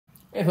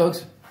Hey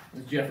folks,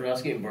 this is Jeff from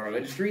Skate Borrow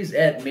Industries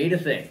at Made a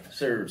Thing.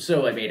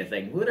 So I made a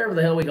thing, whatever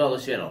the hell we call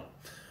this channel.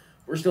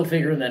 We're still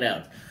figuring that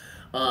out.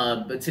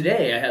 But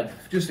today I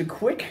have just a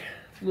quick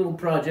little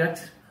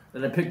project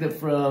that I picked up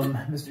from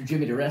Mr.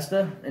 Jimmy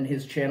DeResta and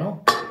his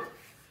channel.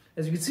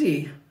 As you can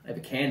see, I have a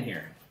can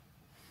here.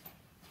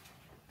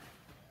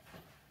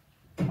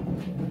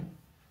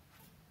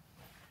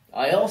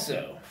 I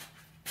also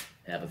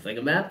have a thing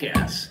of map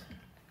gas.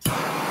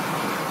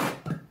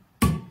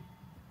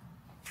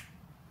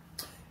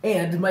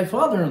 And my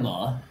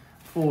father-in-law,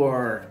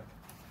 for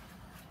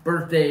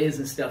birthdays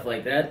and stuff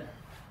like that,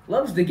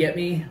 loves to get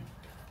me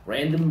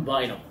random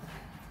vinyl.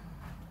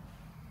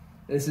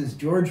 This is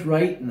George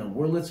Wright and the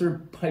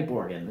Wurlitzer pipe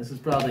organ. This is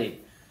probably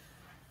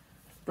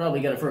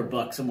got it for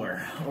 $1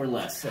 somewhere or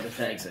less at a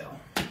tag sale.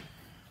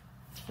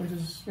 Which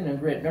is, you know,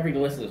 great. Never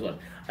gonna listen to this one.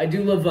 I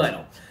do love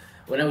vinyl.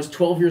 When I was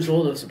 12 years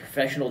old, I was a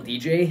professional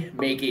DJ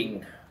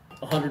making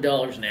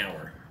 $100 an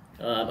hour.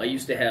 I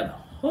used to have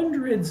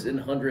hundreds and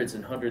hundreds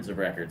and hundreds of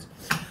records.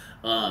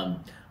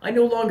 I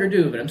no longer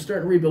do, but I'm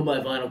starting to rebuild my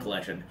vinyl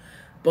collection.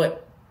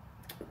 But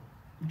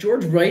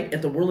George Wright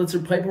at the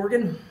Wurlitzer pipe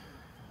organ,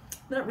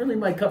 not really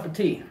my cup of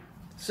tea.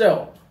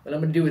 So, what I'm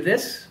going to do with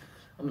this,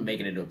 I'm going to make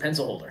it into a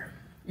pencil holder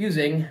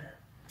using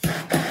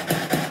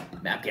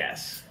map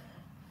gas.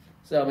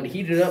 So I'm going to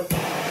heat it up. You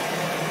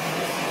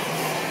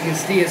can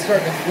see it's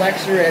starting to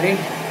flex already.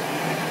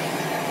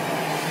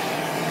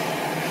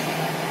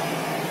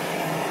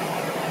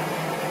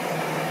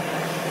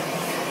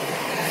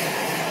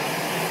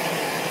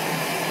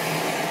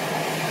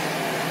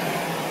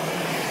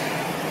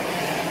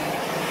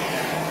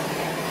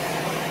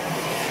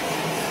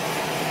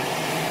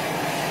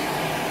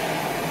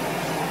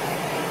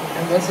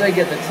 And once I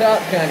get the top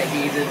kind of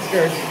heated, it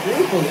starts to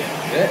droop a little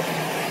bit.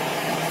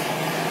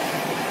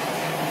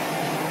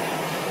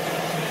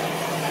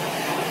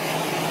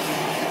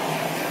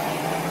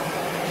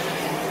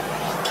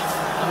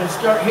 I'm going to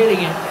start hitting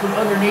it from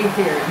underneath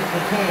here, hitting the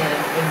can,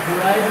 and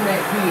driving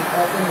that heat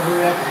up into the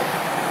record.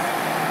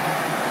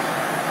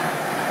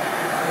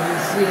 And you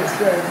see it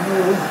start to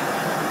move.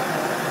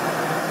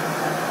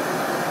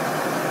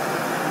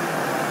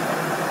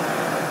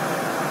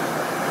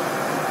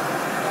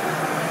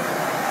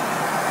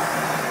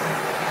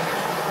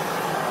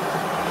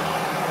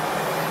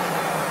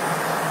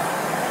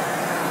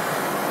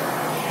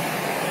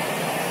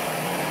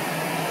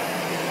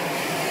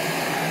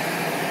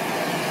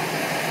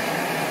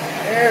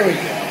 There we go.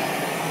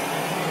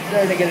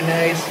 Starting to get a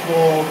nice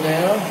fold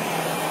now.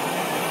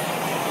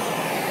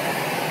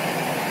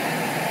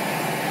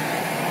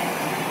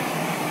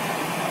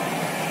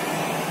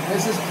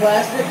 This is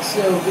plastic,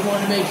 so we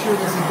want to make sure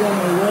this is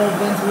done in a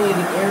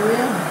well-ventilated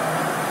area.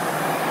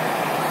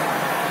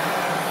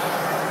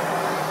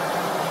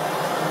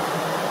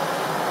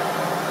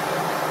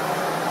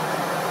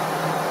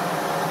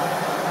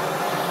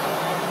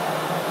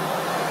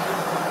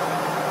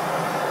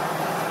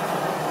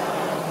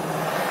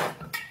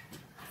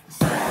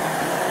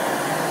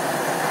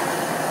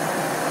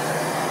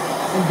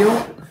 And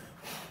don't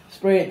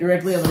spray it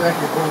directly on the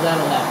record, or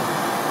that'll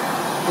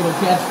happen. It'll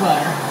catch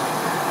fire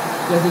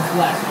because it's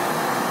plastic.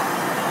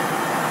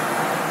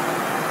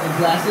 And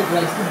plastic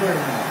likes to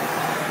burn.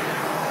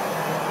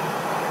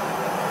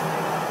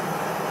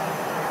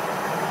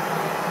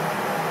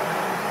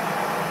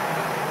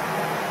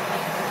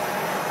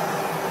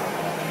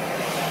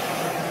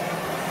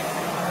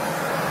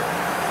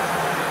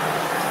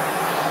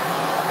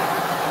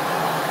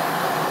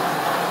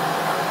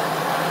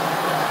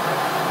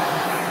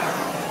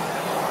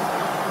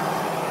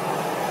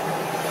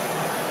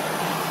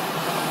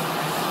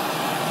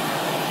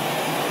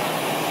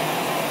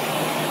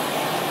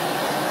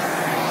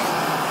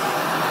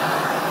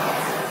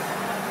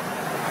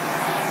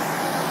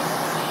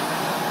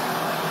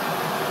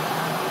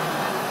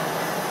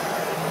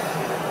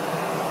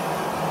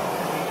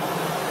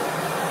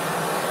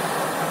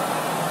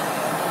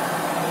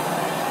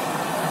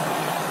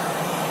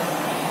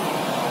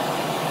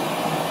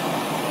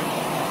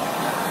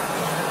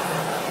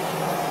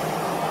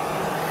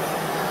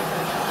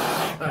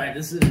 Alright,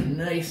 this is a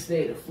nice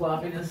state of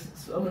floppiness,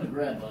 so I'm going to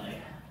grab my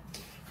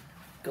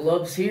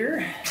gloves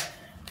here.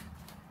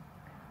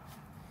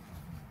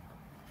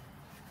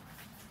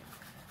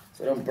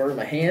 So I don't burn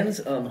my hands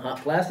on the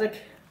hot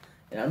plastic,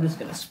 and I'm just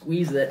going to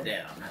squeeze that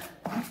down.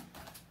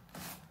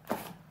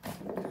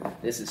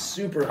 This is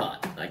super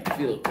hot. I can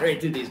feel it right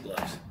through these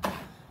gloves.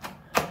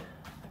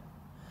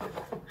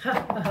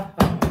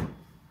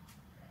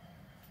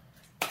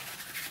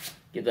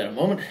 Give that a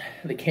moment.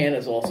 The can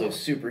is also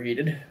super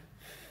heated.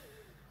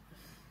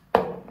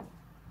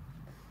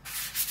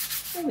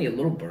 Only a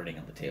little burning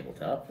on the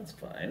tabletop, that's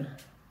fine.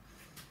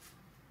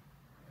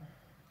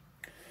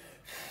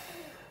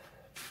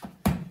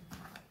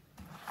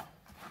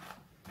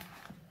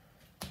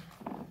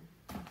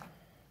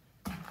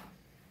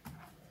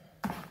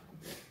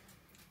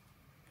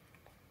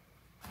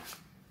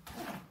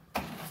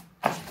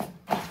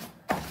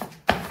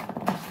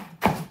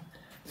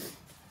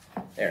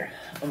 There,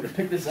 I'm gonna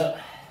pick this up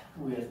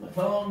with my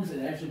tongs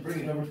and actually bring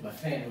it over to my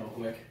fan real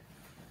quick.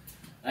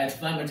 I have to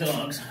find my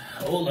tongs.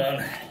 Hold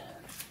on.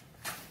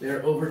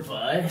 They're over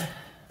by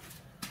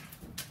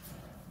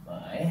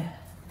my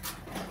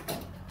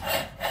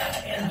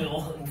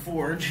anvil and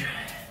forge.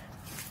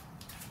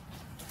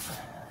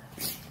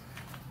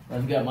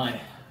 I've got my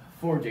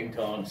forging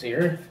tongs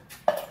here.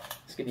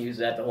 Just gonna use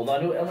that to hold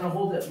on to it. I'm gonna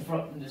hold that in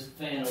front of this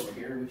fan over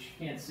here, which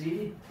you can't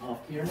see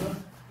off camera.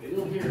 But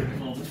you'll hear it in a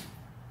moment.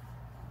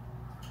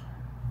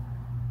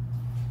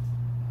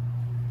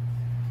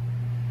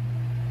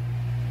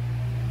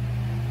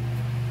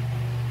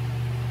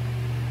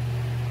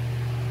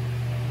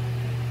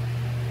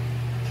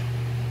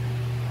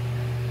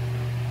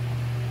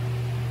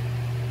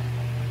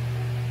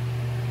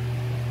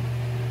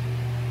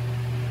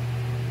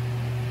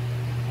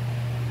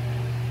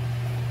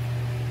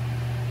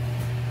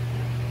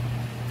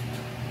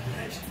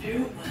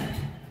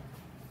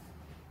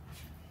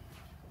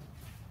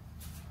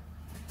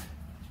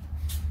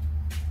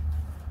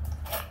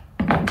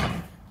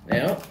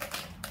 Now,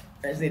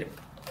 I just need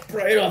to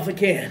pry it off the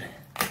can.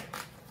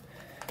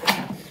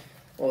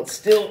 Well, it's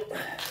still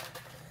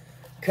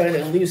kind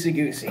of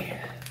loosey-goosey.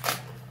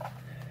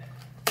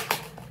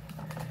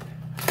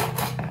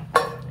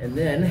 And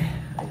then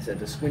I just have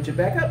to squinch it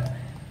back up.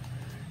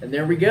 And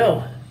there we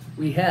go.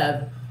 We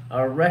have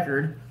our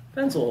record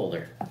pencil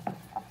holder.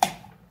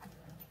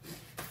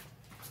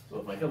 So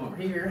if I come over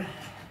here,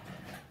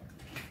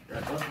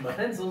 grab both of my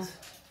pencils,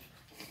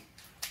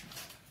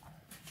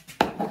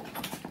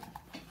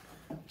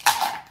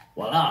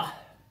 voila!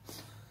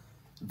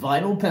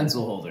 Vinyl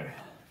pencil holder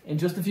in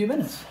just a few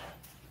minutes.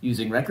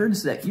 Using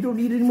records that you don't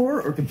need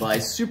anymore or can buy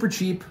super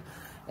cheap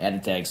at a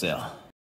tag sale.